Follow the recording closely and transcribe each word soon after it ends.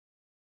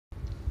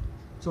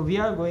So we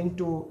are going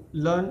to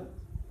learn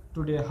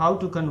today how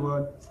to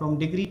convert from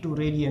degree to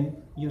radian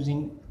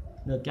using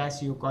the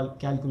Casio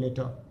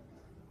calculator.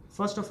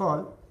 First of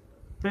all,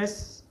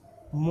 press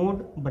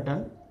mode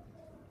button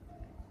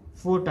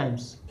 4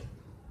 times.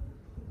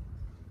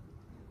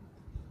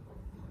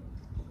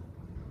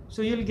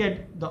 So you'll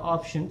get the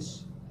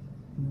options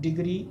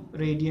degree,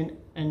 radian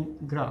and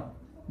graph,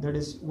 that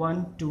is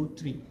 1 2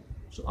 3.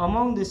 So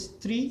among these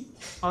three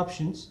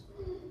options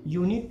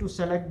you need to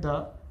select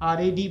the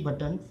RAD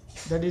button,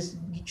 that is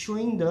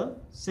showing the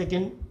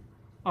second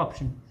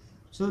option.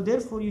 So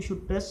therefore you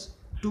should press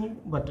 2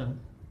 button,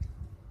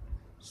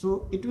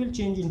 so it will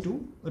change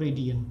into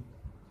radian.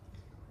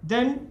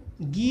 Then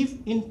give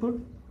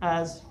input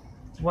as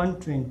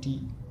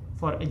 120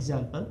 for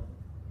example.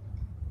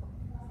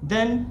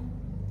 Then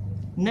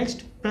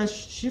next press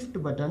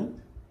shift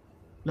button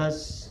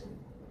plus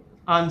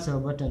answer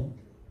button.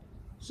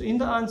 So in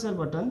the answer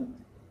button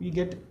we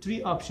get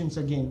three options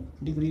again,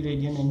 degree,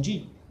 radian and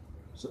G.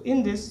 So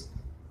in this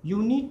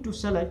you need to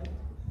select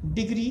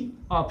degree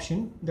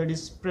option, that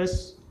is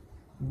press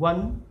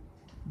 1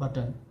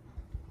 button,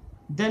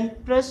 then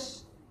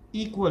press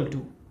equal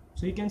to.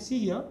 So you can see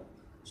here,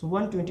 so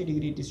 120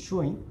 degree it is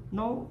showing.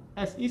 Now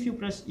if you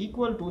press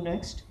equal to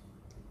next,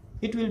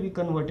 it will be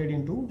converted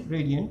into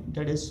radian,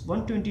 that is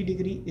 120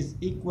 degree is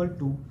equal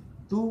to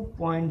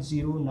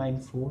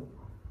 2.094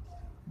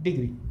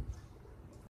 degree.